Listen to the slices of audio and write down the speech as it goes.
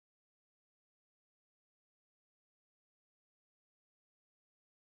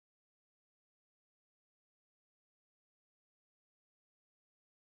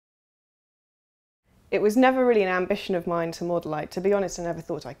It was never really an ambition of mine to model. Like, to be honest, I never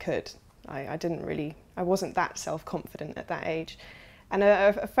thought I could. I wasn't that self-confident at that age. And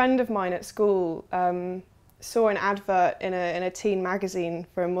a friend of mine at school saw an advert in a teen magazine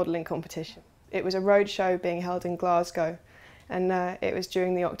for a modelling competition. It was a road show being held in Glasgow, and it was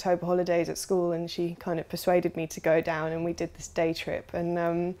during the October holidays at school, and she kind of persuaded me to go down, and we did this day trip. And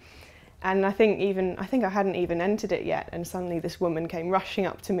I think I hadn't even entered it yet, and suddenly this woman came rushing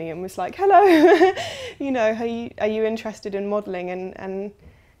up to me and was like, "Hello, you know, are you interested in modelling?" And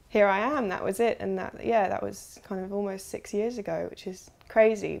here I am. That was it, and that was kind of almost 6 years ago, which is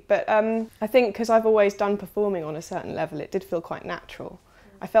crazy. But I think because I've always done performing on a certain level, it did feel quite natural.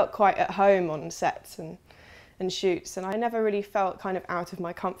 I felt quite at home on sets and shoots, and I never really felt kind of out of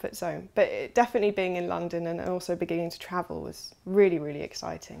my comfort zone. But definitely being in London and also beginning to travel was really, really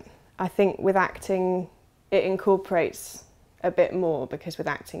exciting. I think with acting, it incorporates a bit more, because with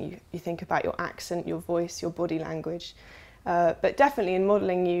acting you think about your accent, your voice, your body language. But definitely in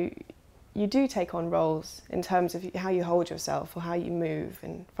modelling you do take on roles in terms of how you hold yourself or how you move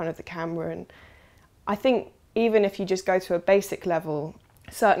in front of the camera. And I think even if you just go to a basic level,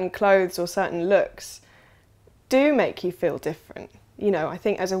 certain clothes or certain looks do make you feel different. You know, I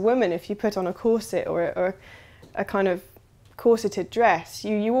think as a woman, if you put on a corset or a kind of corseted dress,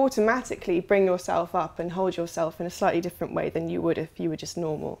 you automatically bring yourself up and hold yourself in a slightly different way than you would if you were just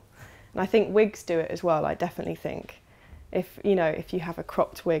normal. And I think wigs do it as well. I definitely think if you have a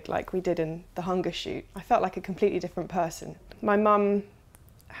cropped wig like we did in the Hunger shoot, I felt like a completely different person. My mum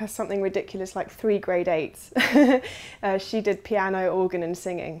has something ridiculous like 3 grade 8s. She did piano, organ and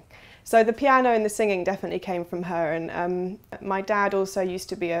singing. So the piano and the singing definitely came from her. And my dad also used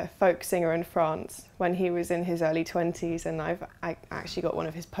to be a folk singer in France when he was in his early 20s, and I actually got one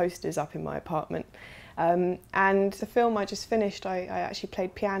of his posters up in my apartment. And the film I just finished, I actually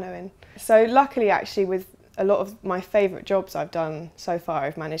played piano in. So luckily, actually, with a lot of my favourite jobs I've done so far,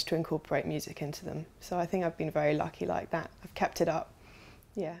 I've managed to incorporate music into them. So I think I've been very lucky like that. I've kept it up.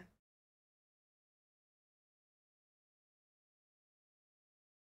 Yeah.